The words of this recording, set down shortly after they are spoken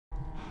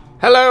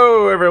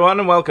Hello everyone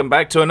and welcome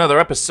back to another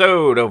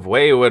episode of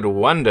Wayward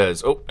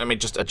Wonders. Oh, let me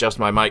just adjust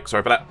my mic,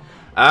 sorry for that.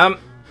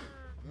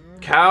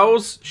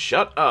 Cows,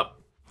 shut up.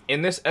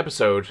 In this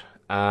episode,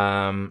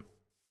 we're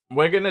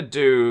gonna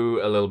do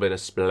a little bit of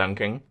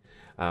spelunking.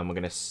 We're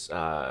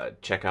gonna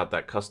check out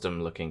that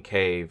custom looking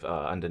cave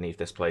underneath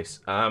this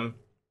place.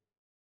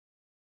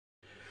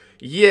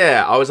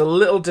 Yeah, I was a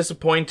little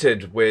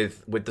disappointed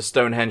with the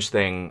Stonehenge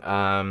thing.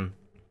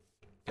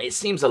 It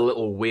seems a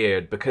little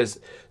weird because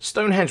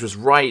Stonehenge was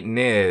right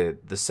near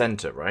the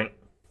center, right?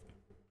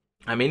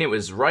 I mean, it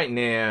was right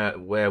near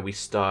where we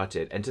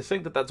started. And to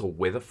think that that's a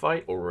wither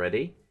fight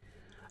already.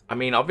 I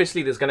mean,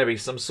 obviously there's going to be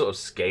some sort of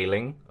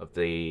scaling of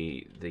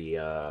the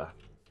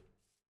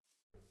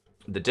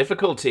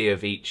difficulty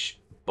of each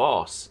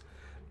boss.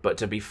 But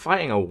to be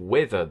fighting a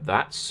wither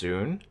that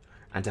soon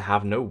and to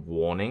have no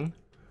warning,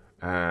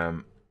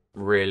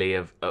 really,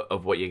 of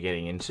what you're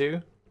getting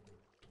into.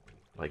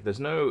 Like, there's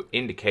no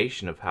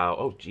indication of how...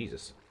 Oh,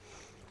 Jesus.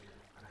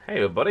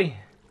 Hey, buddy.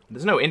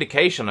 There's no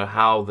indication of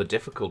how the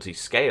difficulty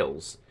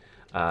scales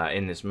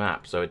in this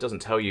map. So it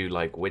doesn't tell you,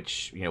 like,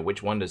 which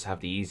wonders have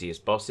the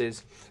easiest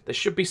bosses. There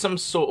should be some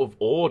sort of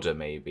order,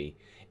 maybe,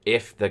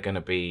 if they're going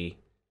to be,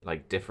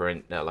 like,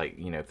 different...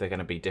 if they're going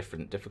to be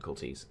different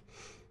difficulties.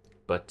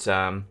 But,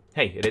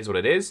 hey, it is what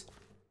it is.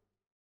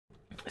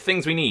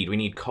 Things we need. We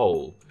need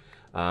coal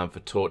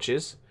for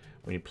torches.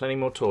 We need plenty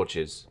more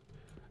torches.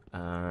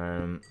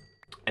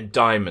 And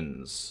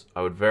diamonds.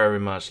 I would very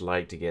much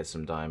like to get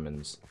some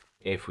diamonds,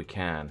 if we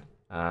can.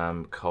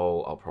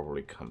 Coal, I'll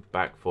probably come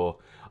back for.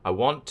 I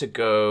want to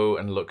go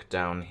and look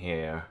down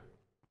here.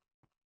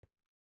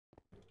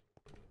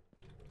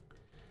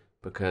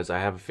 Because I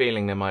have a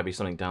feeling there might be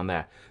something down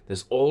there.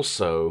 There's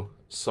also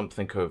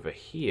something over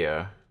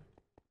here.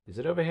 Is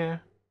it over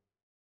here?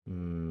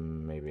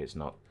 Maybe it's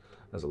not.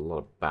 There's a lot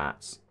of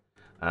bats.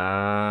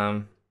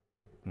 I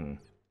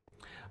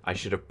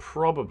should have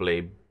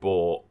probably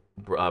brought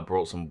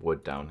some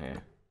wood down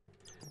here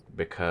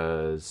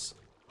because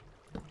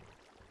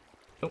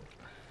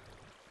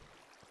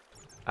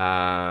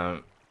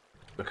I'm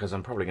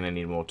probably going to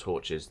need more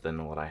torches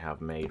than what I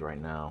have made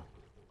right now.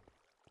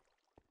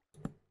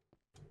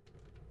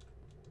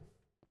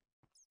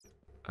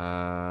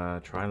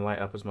 Try and light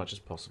up as much as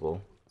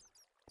possible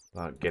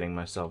without getting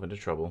myself into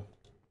trouble.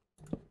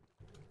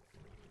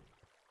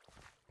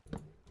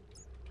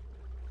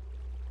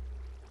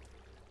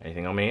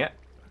 Anything on me yet?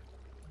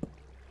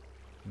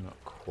 Not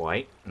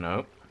quite,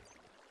 no.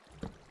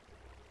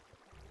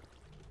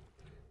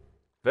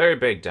 Very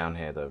big down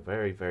here, though.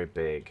 Very, very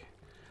big.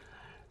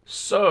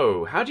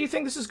 So, how do you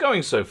think this is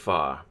going so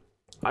far?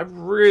 I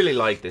really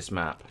like this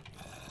map.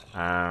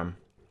 I'm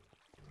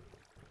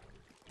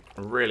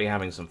really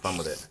having some fun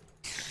with it.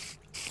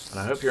 And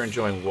I hope you're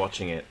enjoying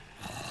watching it.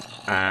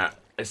 I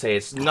say,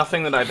 it's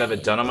nothing that I've ever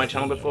done on my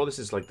channel before. This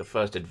is like the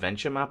first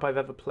adventure map I've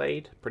ever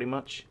played, pretty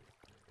much.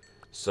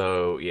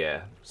 So,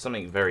 yeah,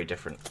 something very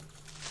different.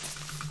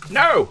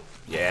 No!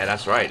 Yeah,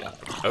 that's right.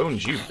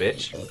 Owns you,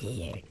 bitch.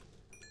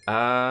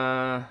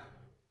 I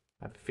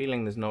have a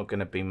feeling there's not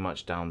going to be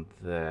much down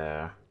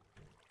there.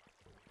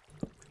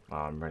 Oh,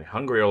 I'm really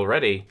hungry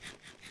already.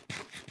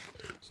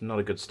 It's not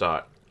a good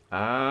start.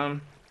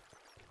 Some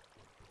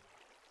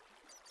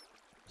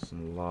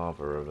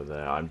lava over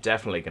there. I'm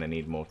definitely going to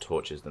need more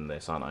torches than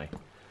this, aren't I?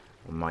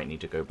 I might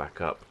need to go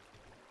back up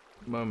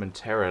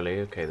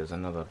momentarily. Okay, there's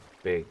another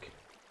big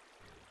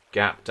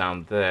gap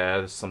down there.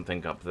 There's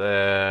something up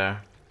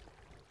there.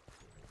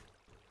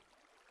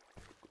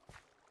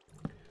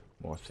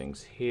 More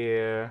things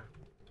here.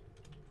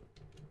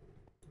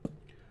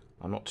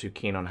 I'm not too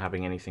keen on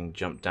having anything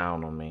jump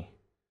down on me.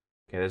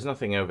 Okay, there's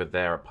nothing over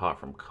there apart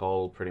from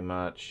coal, pretty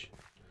much.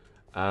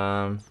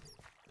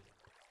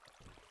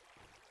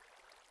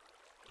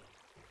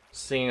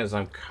 Seeing as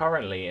I'm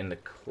currently in the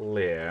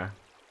clear,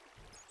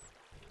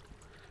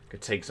 I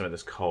could take some of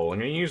this coal. I'm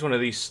going to use one of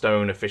these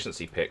stone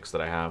efficiency picks that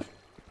I have,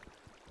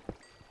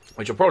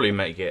 which will probably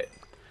make it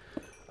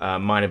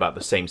mine about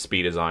the same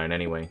speed as iron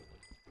anyway.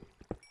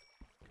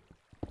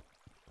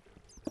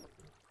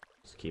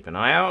 Just keep an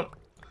eye out.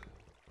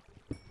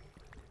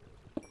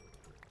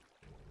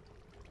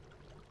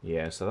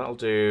 Yeah, so that'll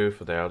do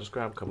for there. I'll just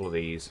grab a couple of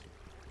these.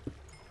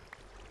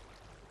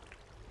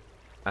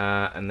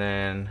 And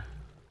then...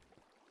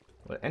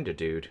 Well, Ender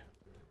Dude.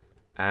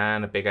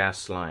 And a big-ass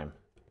slime.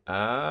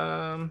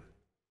 Yeah,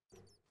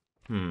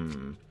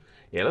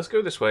 let's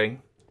go this way.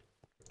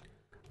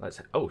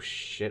 Let's... Oh,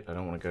 shit. I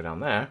don't want to go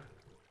down there.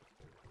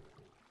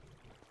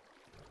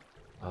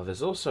 Oh,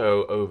 there's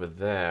also over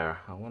there.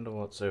 I wonder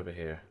what's over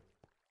here.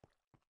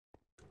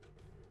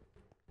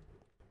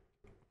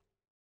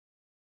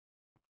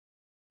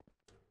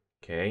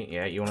 Okay,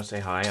 yeah, you want to say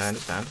hi, I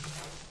understand.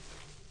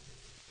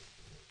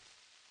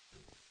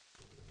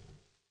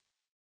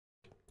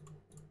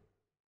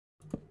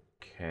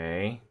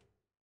 Okay.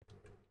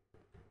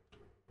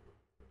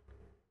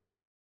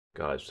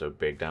 God, it's so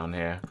big down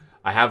here.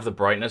 I have the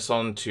brightness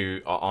on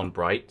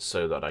bright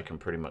so that I can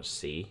pretty much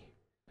see.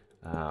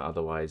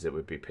 Otherwise, it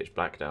would be pitch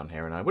black down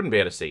here, and I wouldn't be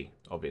able to see,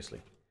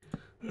 obviously.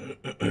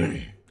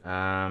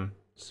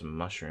 Some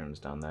mushrooms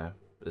down there.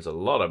 There's a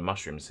lot of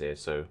mushrooms here,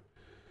 so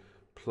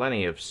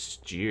plenty of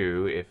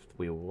stew if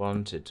we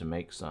wanted to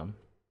make some.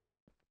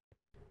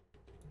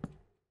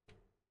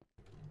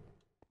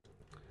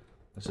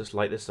 Let's just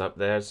light this up.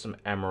 There's some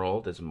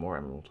emerald. There's more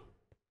emerald.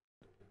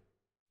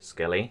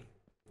 Skelly,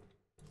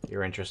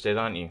 you're interested,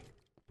 aren't you?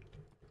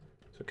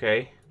 It's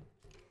okay.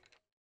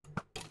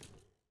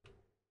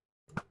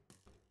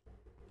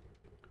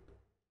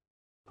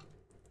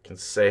 Can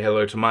say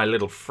hello to my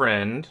little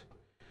friend.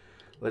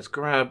 Let's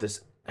grab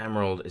this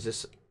emerald. Is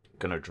this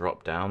gonna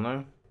drop down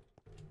though?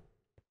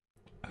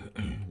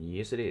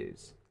 Yes, it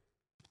is.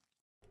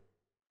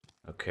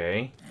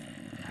 Okay.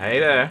 Hey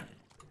there.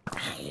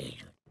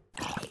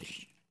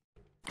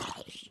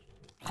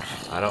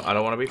 I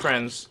don't want to be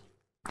friends.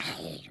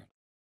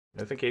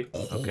 No, thank you.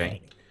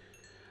 Okay.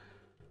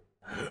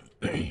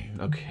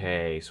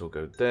 Okay, so we'll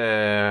go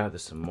there.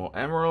 There's some more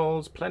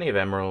emeralds. Plenty of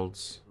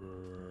emeralds.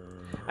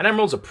 And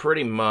emeralds are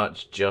pretty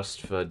much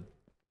just for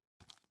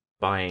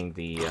buying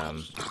the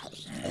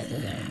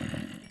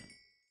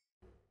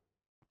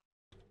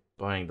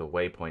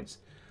waypoints.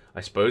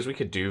 I suppose we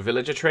could do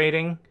villager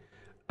trading,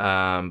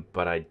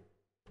 but I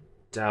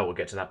doubt we'll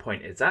get to that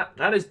point. Is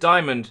that is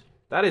diamond?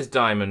 That is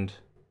diamond.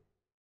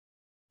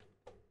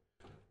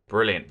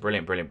 Brilliant,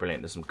 brilliant, brilliant,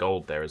 brilliant. There's some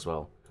gold there as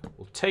well.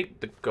 We'll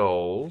take the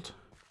gold,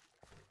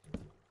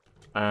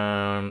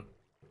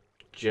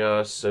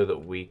 just so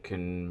that we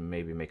can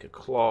maybe make a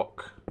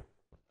clock.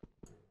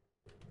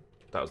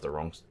 That was the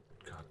wrong.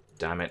 God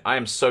damn it! I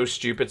am so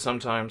stupid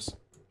sometimes.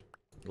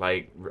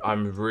 Like,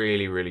 I'm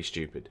really, really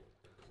stupid.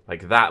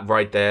 Like, that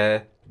right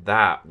there,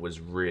 that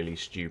was really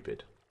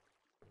stupid.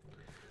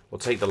 We'll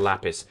take the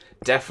lapis.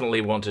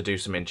 Definitely want to do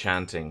some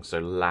enchanting, so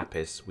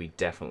lapis we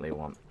definitely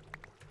want.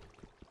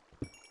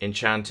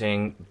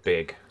 Enchanting,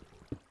 big.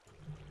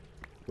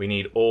 We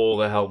need all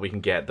the help we can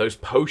get. Those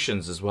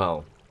potions as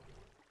well.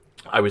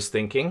 I was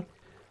thinking,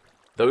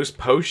 those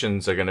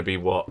potions are going to be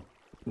what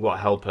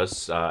help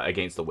us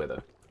against the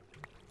wither.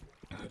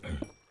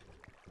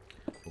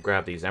 We'll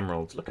grab these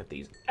emeralds. Look at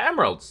these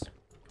emeralds.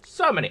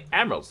 So many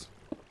emeralds.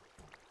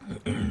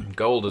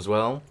 Gold as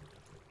well.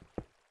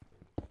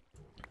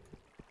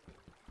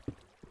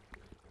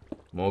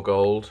 More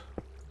gold.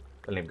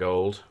 Plenty of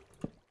gold.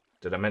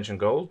 Did I mention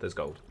gold? There's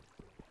gold.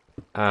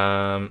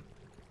 Grab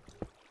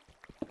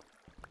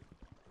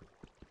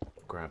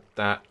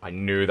that. I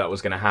knew that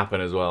was going to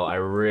happen as well. I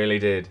really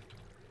did.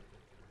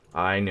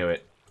 I knew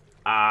it.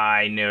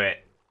 I knew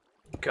it.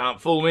 Can't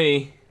fool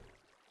me.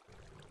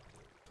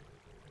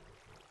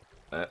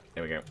 Here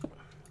we go.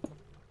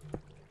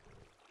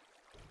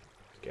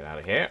 Get out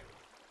of here.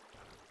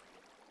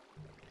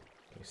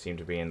 We seem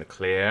to be in the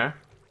clear.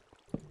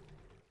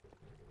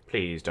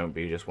 Please don't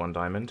be just one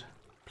diamond.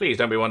 Please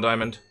don't be one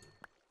diamond.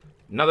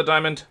 Another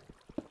diamond.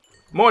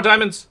 More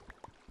diamonds.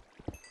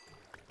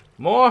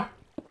 More.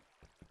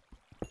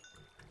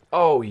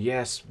 Oh,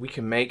 yes. We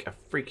can make a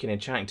freaking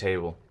enchanting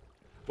table.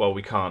 Well,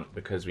 we can't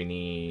because we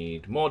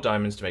need more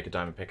diamonds to make a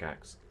diamond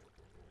pickaxe.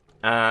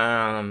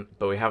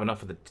 But we have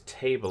enough of the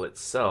table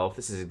itself.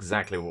 This is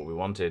exactly what we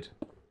wanted.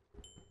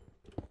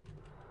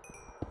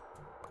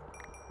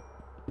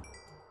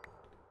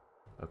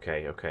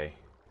 Okay, okay.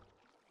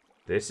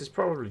 This is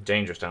probably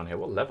dangerous down here.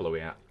 What level are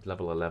we at?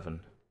 Level 11.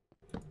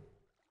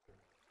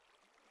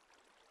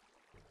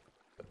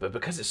 But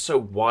because it's so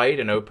wide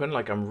and open,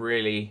 like, I'm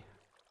really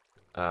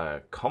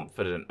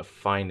confident of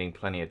finding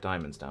plenty of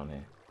diamonds down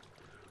here.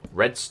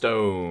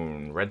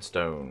 Redstone.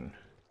 Redstone.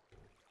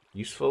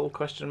 Useful?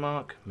 Question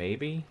mark?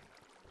 Maybe?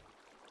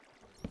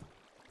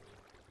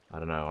 I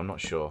don't know. I'm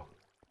not sure.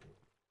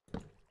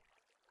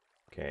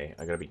 Okay,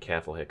 I gotta be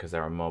careful here because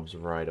there are mobs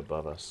right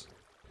above us.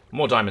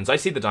 More diamonds. I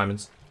see the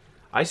diamonds.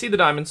 I see the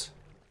diamonds.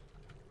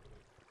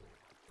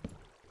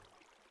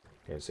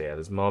 Okay, so yeah,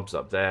 there's mobs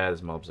up there.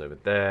 There's mobs over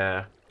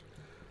there.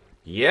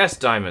 Yes,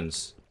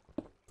 diamonds.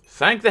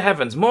 Thank the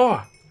heavens.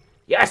 More.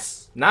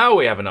 Yes. Now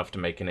we have enough to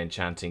make an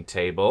enchanting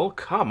table.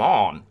 Come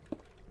on.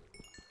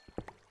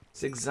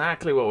 It's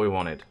exactly what we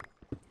wanted.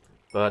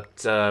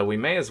 But we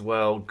may as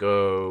well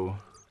go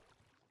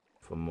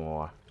for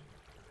more.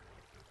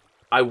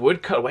 I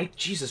would cut away.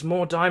 Jesus,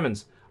 more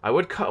diamonds. I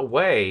would cut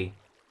away,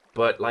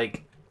 but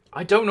like,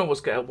 I don't know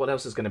what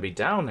else is going to be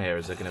down here.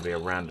 Is there going to be a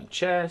random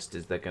chest?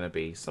 Is there going to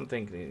be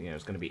something? You know,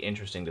 it's going to be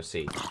interesting to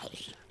see. I'm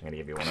going to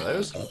give you one of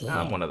those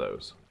and one of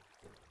those.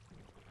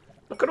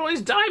 Look at all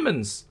these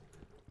diamonds.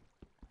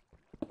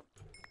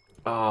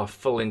 Oh,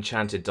 full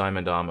enchanted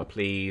diamond armor,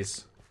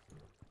 please.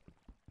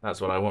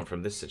 That's what I want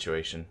from this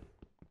situation.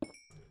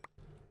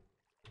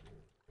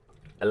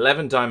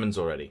 11 diamonds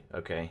already.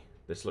 Okay,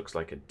 this looks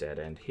like a dead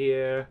end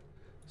here.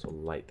 So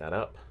we'll light that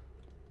up.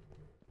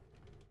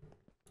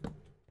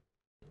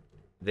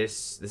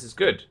 This is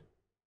good.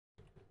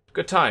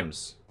 Good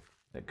times.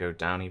 Let go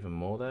down even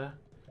more there.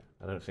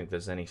 I don't think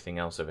there's anything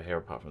else over here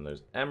apart from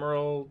those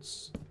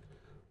emeralds.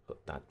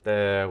 Put that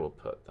there. We'll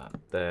put that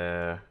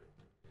there.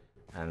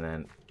 And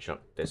then chuck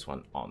this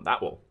one on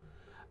that wall.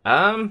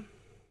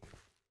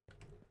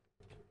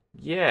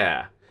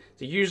 Yeah.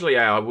 So usually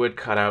I would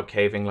cut out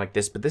caving like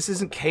this, but this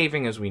isn't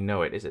caving as we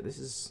know it, is it? This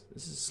is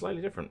slightly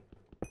different.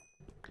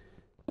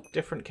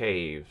 Different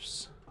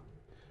caves.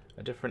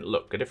 A different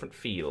look, a different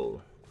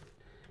feel.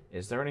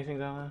 Is there anything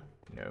down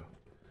there? No.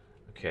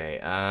 Okay,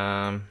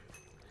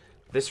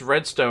 this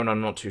redstone I'm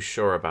not too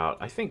sure about.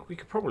 I think we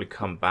could probably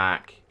come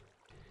back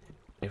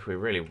if we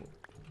really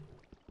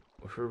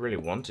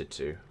wanted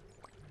to.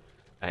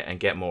 And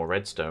get more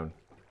redstone.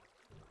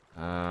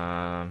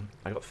 I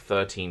got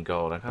 13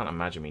 gold. I can't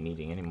imagine me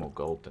needing any more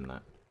gold than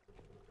that.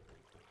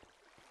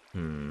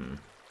 Do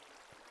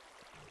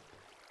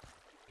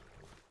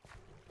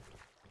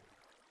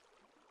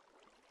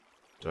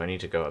I need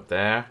to go up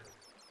there?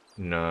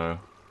 No.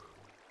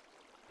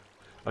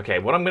 Okay,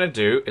 what I'm going to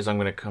do is I'm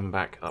going to come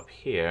back up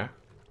here.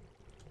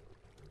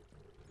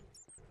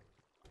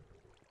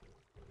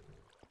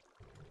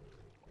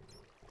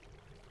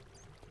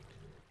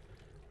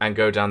 And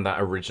go down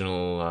that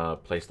original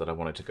place that I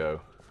wanted to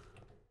go.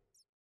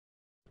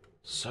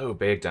 So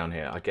big down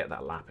here. I get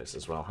that lapis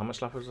as well. How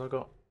much lapis have I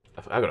got?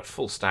 I've got a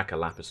full stack of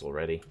lapis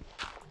already.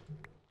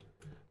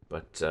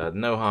 But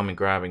no harm in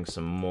grabbing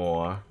some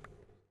more.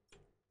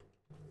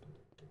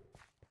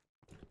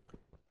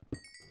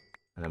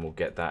 And then we'll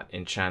get that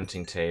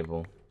enchanting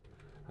table.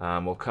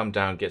 We'll come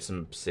down, get some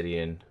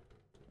obsidian.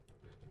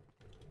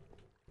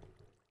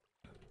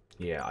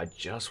 Yeah, I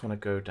just want to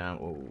go down.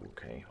 Oh,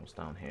 okay. What's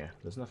down here?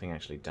 There's nothing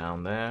actually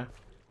down there.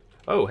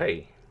 Oh,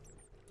 hey.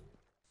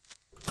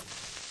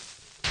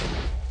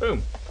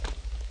 Boom.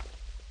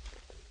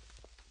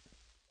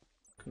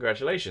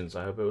 Congratulations.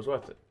 I hope it was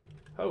worth it.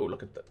 Oh,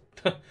 look at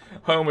that.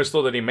 I almost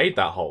thought that he made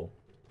that hole.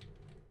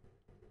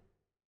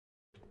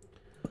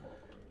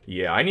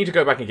 Yeah, I need to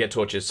go back and get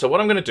torches. So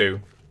what I'm going to do,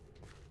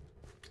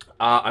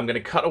 I'm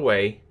going to cut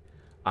away.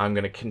 I'm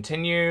going to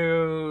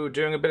continue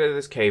doing a bit of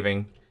this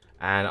caving.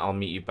 And I'll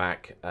meet you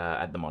back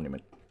at the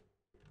monument.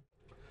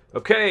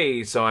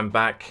 Okay, so I'm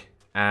back.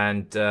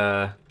 And,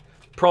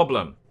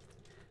 problem.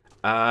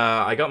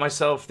 I got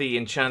myself the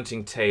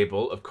enchanting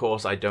table. Of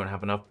course, I don't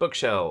have enough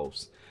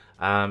bookshelves.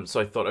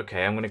 So I thought,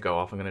 okay, I'm going to go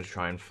off. I'm going to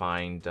try and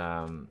find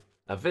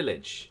a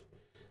village.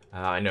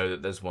 I know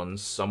that there's one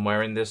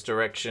somewhere in this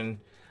direction.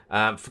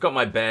 Forgot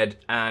my bed,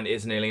 and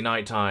it's nearly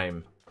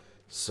nighttime.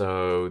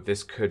 So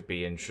this could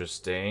be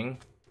interesting.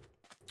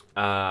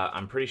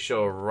 I'm pretty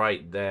sure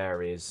right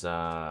there is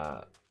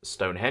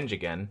Stonehenge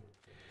again.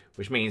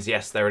 Which means,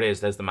 yes, there it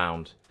is. There's the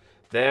mound.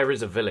 There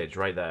is a village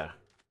right there.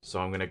 So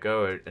I'm going to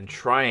go and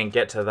try and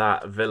get to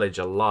that village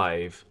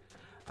alive.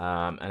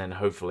 And then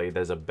hopefully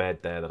there's a bed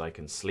there that I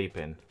can sleep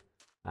in.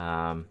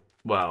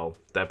 Well,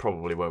 there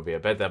probably won't be a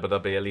bed there, but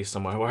there'll be at least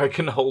somewhere where I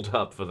can hold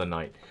up for the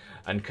night.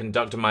 And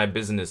conduct my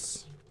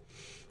business.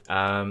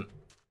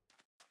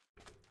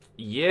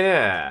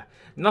 Yeah.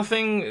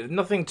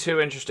 Nothing too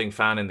interesting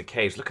found in the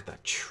caves. Look at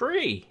that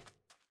tree.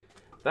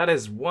 That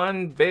is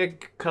one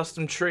big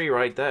custom tree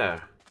right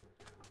there.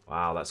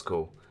 Wow, that's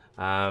cool.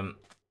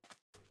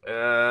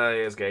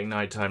 It's getting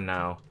nighttime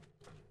now.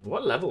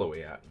 What level are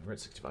we at? We're at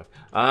 65.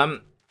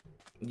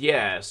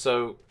 Yeah,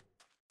 so...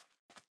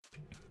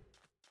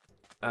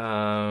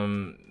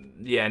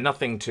 yeah,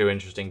 nothing too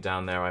interesting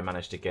down there. I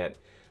managed to get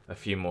a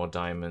few more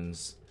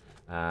diamonds.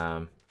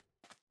 I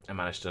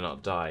managed to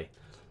not die.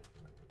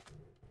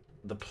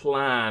 The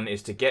plan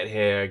is to get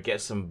here,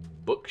 get some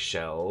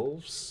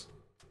bookshelves.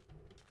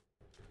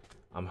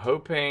 I'm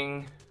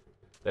hoping...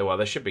 Well,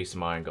 there should be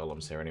some iron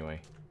golems here anyway.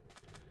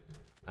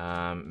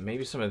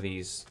 Maybe some of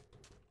these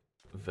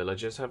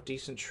villagers have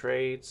decent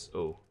trades.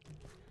 Oh,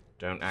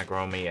 don't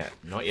aggro me yet.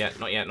 Not yet,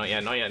 not yet, not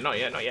yet, not yet, not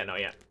yet, not yet, not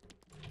yet.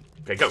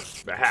 Okay, go.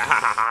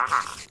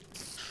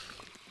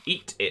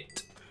 Eat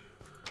it.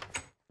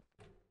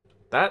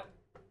 That...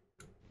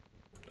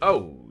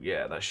 Oh,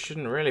 yeah, that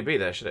shouldn't really be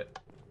there, should it?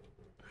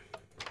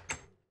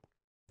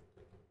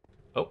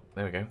 Oh,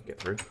 there we go. Get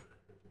through.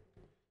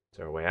 Is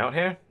there a way out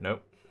here?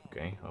 Nope.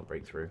 Okay, I'll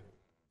break through.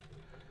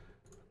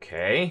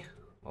 Okay,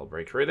 I'll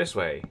break through this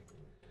way.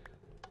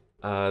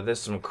 There's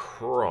some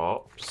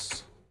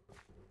crops.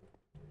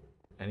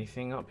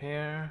 Anything up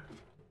here?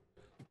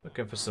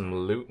 Looking for some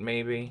loot,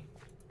 maybe?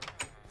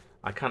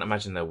 I can't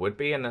imagine there would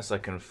be unless I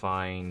can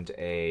find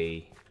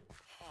a...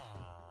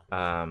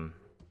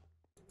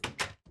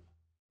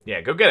 Yeah,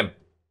 go get him!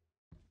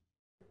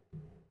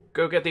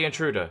 Go get the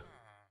intruder.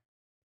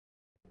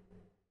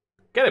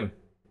 Get him!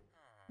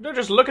 Don't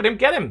just look at him,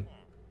 get him!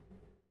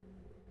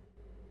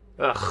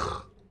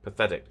 Ugh,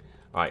 pathetic.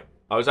 Alright,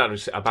 I was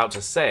about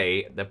to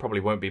say there probably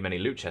won't be many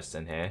loot chests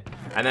in here.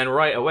 And then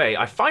right away,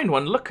 I find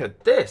one. Look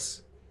at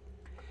this!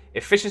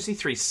 Efficiency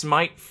 3,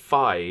 Smite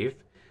 5,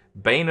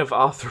 Bane of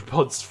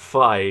Arthropods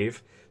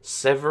 5,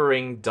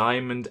 Severing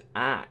Diamond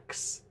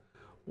Axe.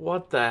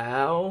 What the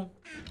hell?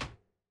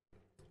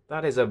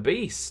 That is a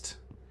beast.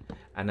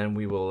 And then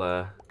we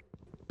will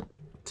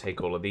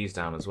take all of these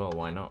down as well,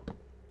 why not?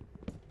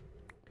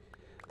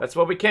 That's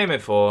what we came here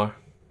for.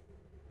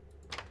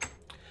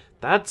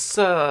 That's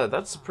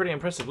a pretty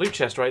impressive loot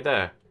chest right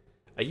there.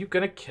 Are you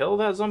gonna kill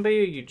that zombie,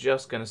 or are you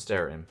just gonna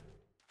stare at him?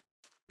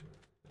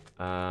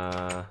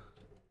 Oh,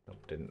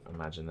 Didn't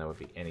imagine there would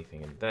be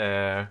anything in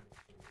there.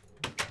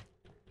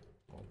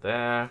 Or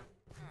there.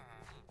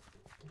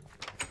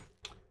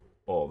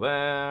 Or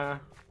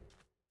there.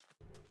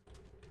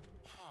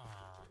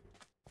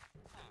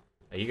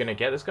 Are you gonna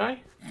get this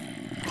guy?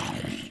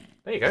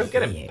 There you go,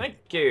 get him. Thank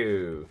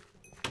you.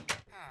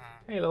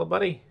 Hey, little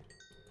buddy.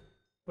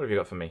 What have you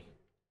got for me?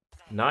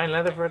 9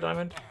 leather for a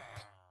diamond?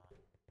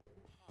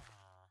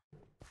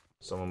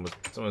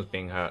 Someone's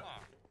being hurt.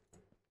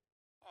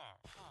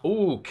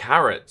 Ooh,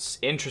 carrots.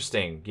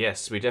 Interesting.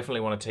 Yes, we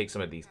definitely want to take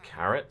some of these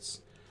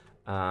carrots.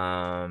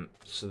 So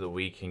that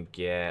we can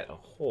get a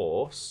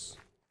horse.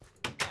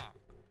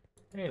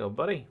 Hey, little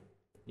buddy.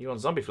 You want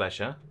zombie flesh,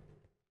 huh?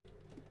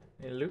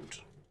 Any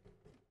loot?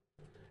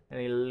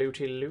 Any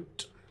looty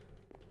loot?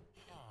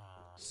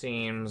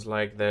 Seems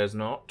like there's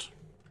not.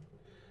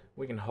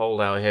 We can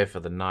hold out here for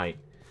the night.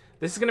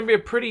 This is going to be a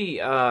pretty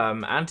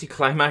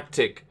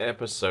anticlimactic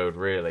episode,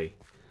 really.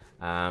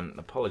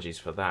 Apologies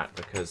for that,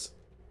 because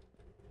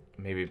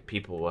maybe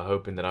people were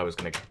hoping that I was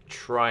going to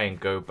try and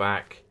go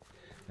back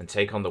and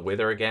take on the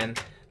Wither again.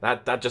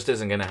 That just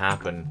isn't going to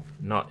happen.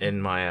 Not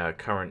in my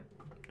current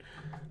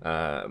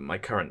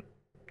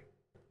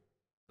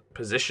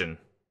position.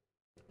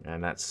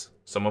 And that's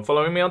someone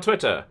following me on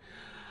Twitter.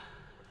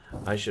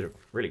 I should have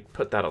really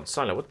put that on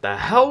silent. What the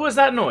hell was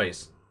that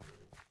noise?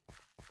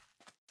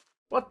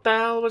 What the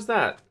hell was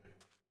that?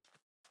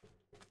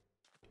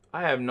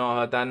 I have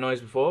not heard that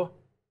noise before.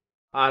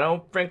 I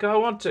don't think I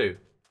want to.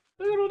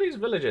 Look at all these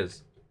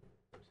villagers.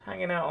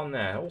 Hanging out on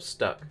there, all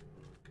stuck.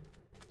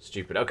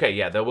 Stupid. Okay,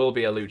 yeah, there will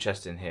be a loot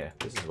chest in here.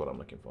 This is what I'm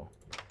looking for.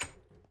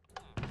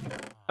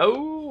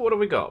 Oh, what have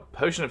we got?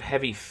 Potion of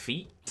heavy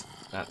feet.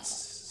 That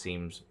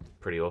seems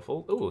pretty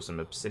awful. Ooh, some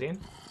obsidian.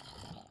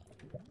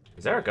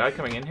 Is there a guy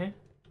coming in here?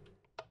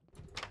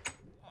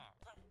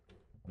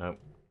 Nope.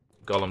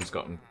 Golem's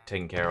got him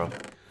taken care of.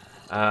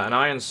 An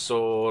iron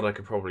sword. I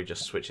could probably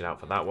just switch it out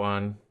for that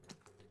one.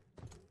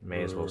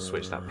 May as well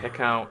switch that pick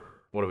out.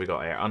 What have we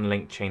got here?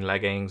 Unlinked chain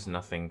leggings.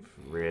 Nothing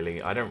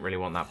really. I don't really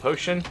want that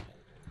potion.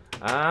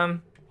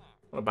 What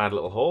a bad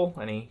little haul.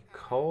 Any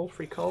coal?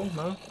 Free coal?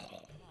 No?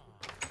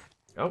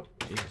 Oh,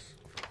 Jesus.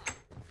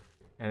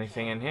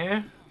 Anything in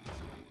here?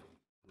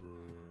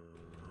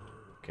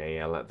 Okay,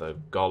 yeah, let the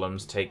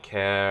golems take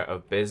care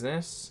of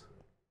business.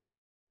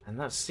 And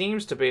that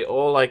seems to be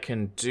all I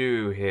can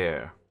do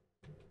here.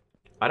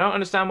 I don't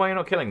understand why you're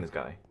not killing this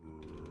guy.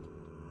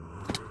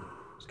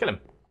 Just kill him.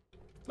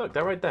 Look,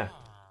 they're right there.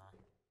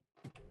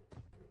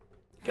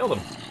 Kill them.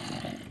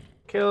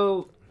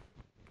 Kill...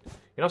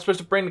 You're not supposed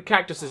to bring the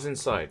cactuses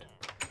inside.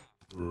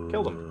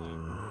 Kill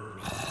them.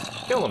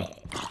 Kill them.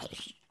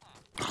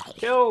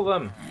 Kill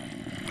them.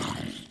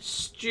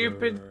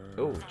 Stupid...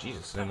 Oh,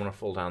 Jesus, I didn't want to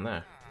fall down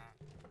there.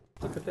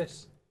 Look at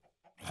this.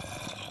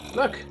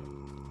 Look!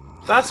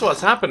 That's what's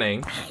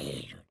happening.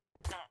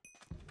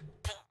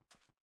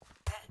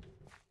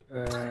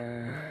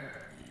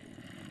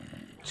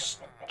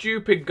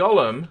 Stupid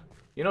golem.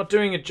 You're not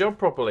doing your job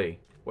properly.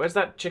 Where's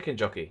that chicken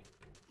jockey?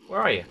 Where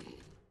are you?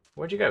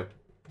 Where'd you go?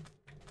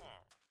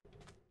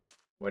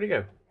 Where'd he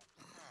go?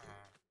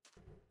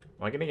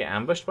 Am I going to get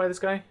ambushed by this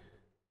guy?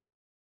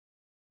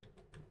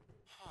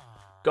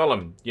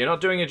 Golem, you're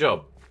not doing your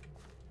job.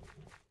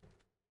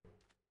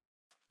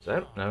 Is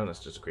that? No,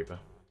 that's just a creeper.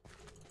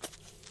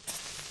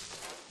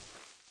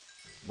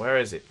 Where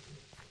is it?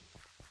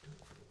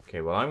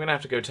 Okay, well, I'm going to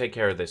have to go take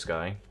care of this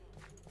guy.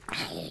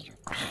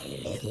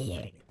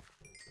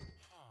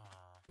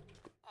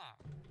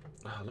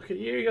 Oh, look at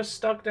you, you're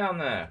stuck down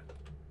there.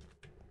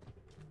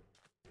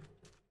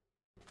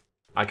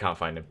 I can't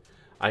find him.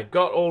 I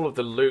got all of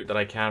the loot that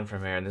I can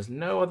from here, and there's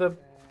no other...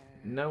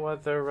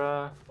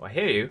 Oh, I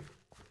hear you.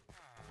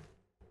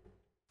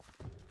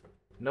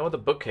 No other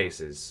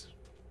bookcases.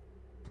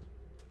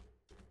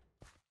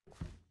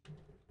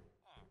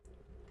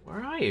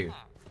 Where are you?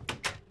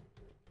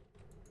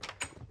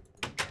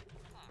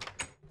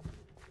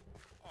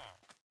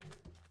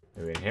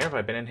 Are we in here? Have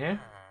I been in here?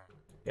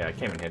 Yeah, I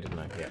came in here, didn't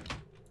I? Yeah.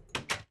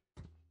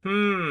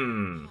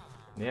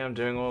 Yeah, I'm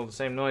doing all the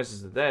same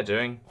noises that they're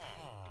doing.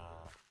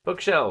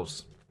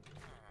 Bookshelves.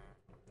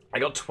 I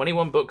got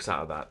 21 books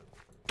out of that.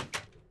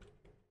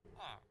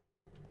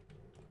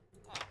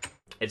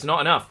 It's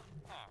not enough.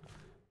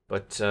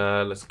 But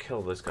let's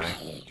kill this guy.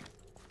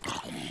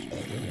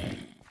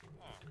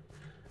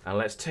 And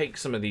let's take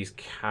some of these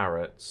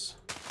carrots.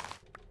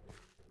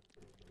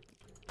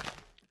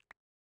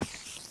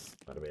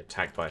 Gotta be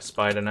attacked by a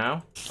spider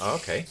now. Oh,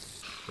 okay.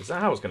 Is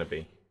that how it's going to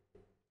be?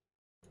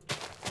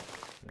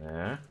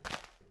 There.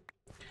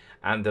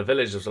 And the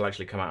villagers will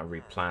actually come out and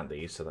replant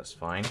these, so that's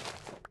fine.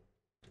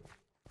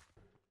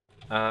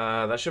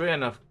 That should be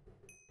enough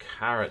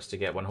carrots to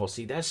get one horse.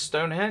 See, there's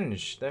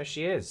Stonehenge. There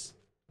she is.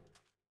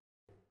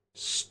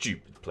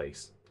 Stupid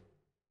place.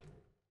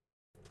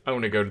 I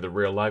want to go to the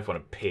real life one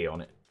and pee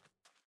on it.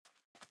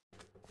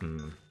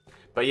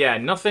 But yeah,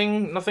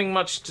 nothing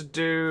much to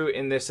do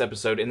in this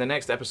episode. In the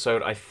next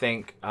episode, I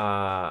think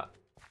I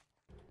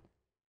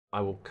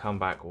will come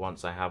back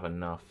once I have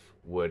enough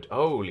wood.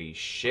 Holy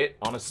shit,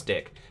 on a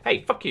stick.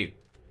 Hey, fuck you.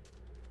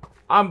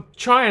 I'm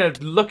trying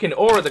to look in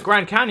awe at the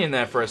Grand Canyon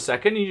there for a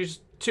second. You're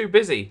just too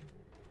busy.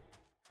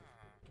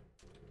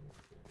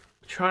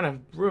 Trying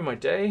to ruin my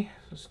day.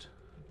 Just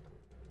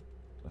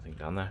nothing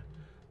down there.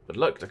 But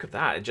look at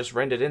that. It just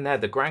rendered in there.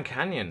 The Grand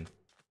Canyon.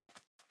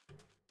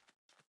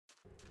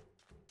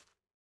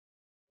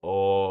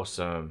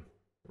 Awesome.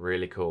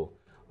 Really cool.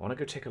 I want to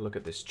go take a look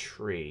at this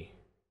tree.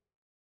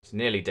 It's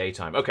nearly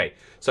daytime. Okay,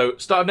 so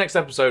start of next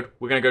episode,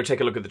 we're going to go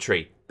take a look at the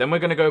tree. Then we're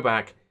going to go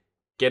back,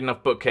 get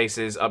enough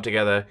bookcases up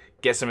together,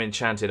 get some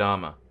enchanted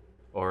armor.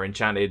 Or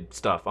enchanted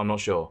stuff, I'm not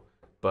sure.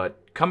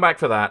 But come back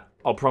for that.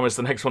 I'll promise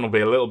the next one will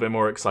be a little bit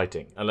more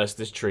exciting. Unless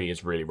this tree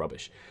is really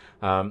rubbish.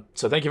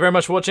 So thank you very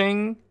much for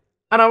watching,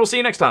 and I will see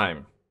you next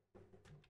time.